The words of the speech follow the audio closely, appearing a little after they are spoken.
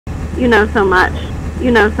You know so much.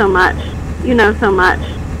 You know so much. You know so much.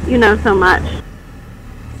 You know so much.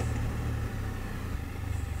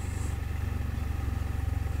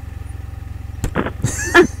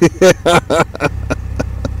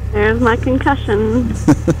 There's my concussion.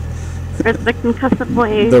 There's the concussive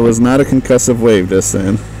wave. There was not a concussive wave just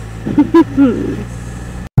then.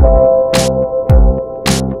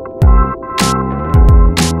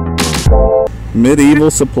 Medieval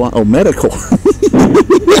supply. Oh, medical.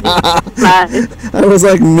 I was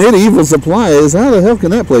like, medieval supplies? How the hell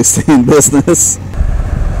can that place stay in business?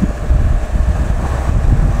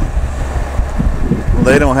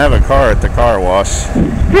 They don't have a car at the car wash.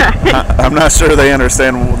 I'm not sure they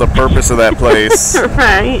understand the purpose of that place.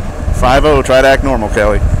 Right. 5-0, try to act normal,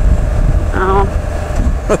 Kelly. Oh.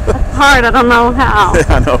 That's hard, I don't know how.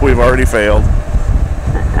 I know, we've already failed.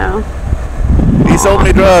 Uh-oh. He sold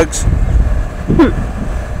me drugs.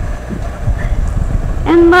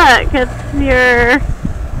 And look, it's your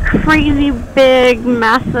crazy big,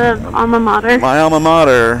 massive alma mater. My alma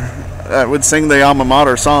mater. I would sing the alma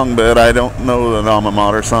mater song, but I don't know the alma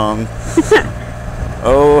mater song.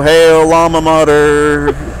 Oh, hail alma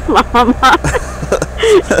mater. Alma mater.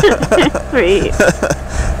 Sweet.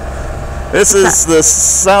 This is the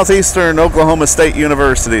Southeastern Oklahoma State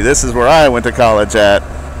University. This is where I went to college at.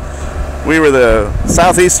 We were the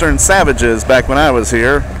Southeastern Savages back when I was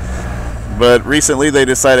here, but recently they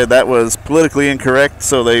decided that was politically incorrect,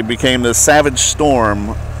 so they became the Savage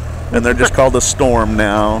Storm, and they're just called the Storm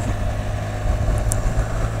now.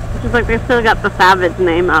 It's just like they still got the Savage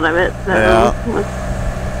name out of it, so yeah.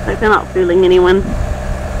 Like they're not fooling anyone.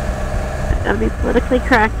 Gotta be politically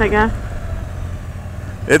correct, I guess.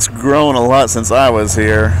 It's grown a lot since I was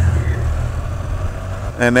here.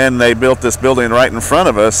 And then they built this building right in front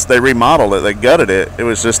of us. They remodeled it. They gutted it. It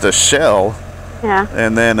was just a shell. Yeah.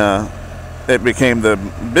 And then it became the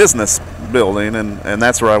business building, and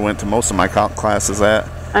that's where I went to most of my classes at.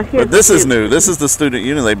 But this is new. This is the student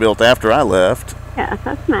union they built after I left. Yeah,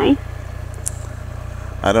 that's nice.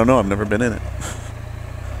 I don't know. I've never been in it.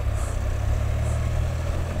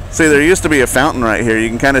 See, there used to be a fountain right here. You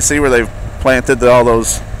can kind of see where they've planted all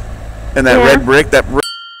those, and that red brick. That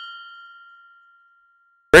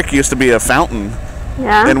brick used to be a fountain.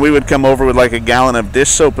 Yeah. And we would come over with like a gallon of dish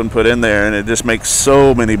soap and put in there, and it just makes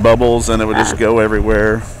so many bubbles, and it would just go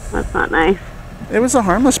everywhere. That's not nice. It was a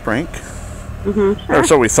harmless prank. Sure. Or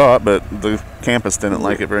so we thought, but the campus didn't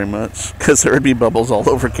like it very much because there would be bubbles all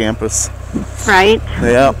over campus. Right.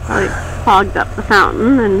 Yep. Probably clogged up the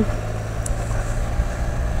fountain, and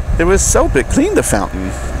it was soap. It cleaned the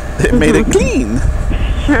fountain. It made it clean.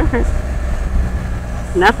 Sure.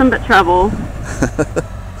 Nothing but trouble.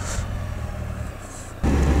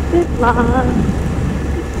 Good luck.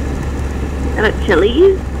 Got a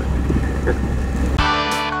Chili's.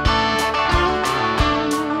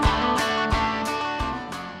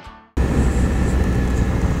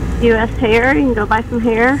 U.S. hair. You can go buy some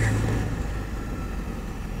hair.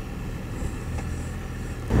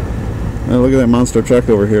 Oh, look at that monster truck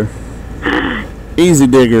over here. Easy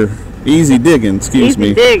digger. Easy digging, excuse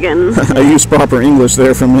me. Easy digging. I used proper English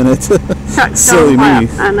there for a minute. Silly me.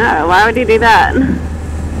 I know. Why would you do that?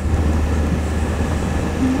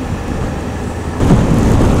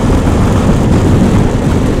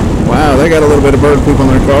 Wow, they got a little bit of bird poop on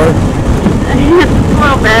their car. Just a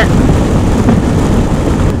little bit.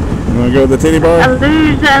 You want to go to the titty bar?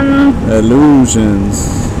 Illusions.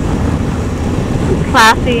 Illusions.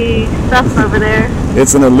 Classy stuff over there.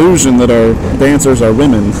 It's an illusion that our dancers are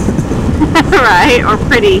women. Right, or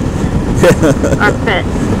pretty. Or fit.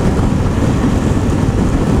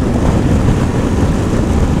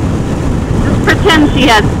 Just pretend she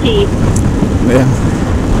has teeth. Yeah.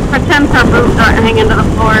 Pretend her boobs aren't hanging to the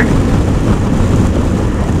floor.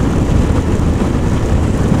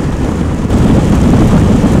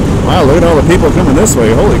 Wow, look at all the people coming this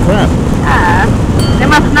way. Holy crap. Yeah. They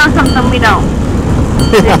must know something we don't.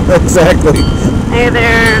 Yeah, exactly. Hey,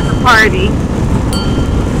 there's a party.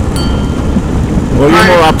 Well, you're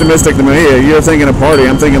more optimistic than me. You're thinking a party.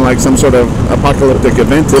 I'm thinking like some sort of apocalyptic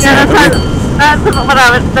event is happening. That's what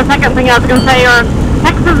the second thing I was going to say, or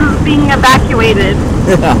Texas is being evacuated.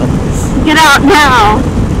 Yeah. Get out now.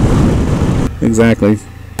 Exactly.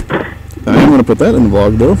 I am going to put that in the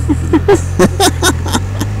vlog, though.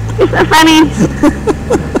 It's so funny.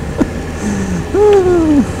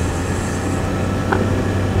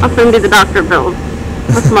 I'll soon do the doctor bills.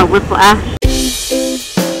 What's my whiplash?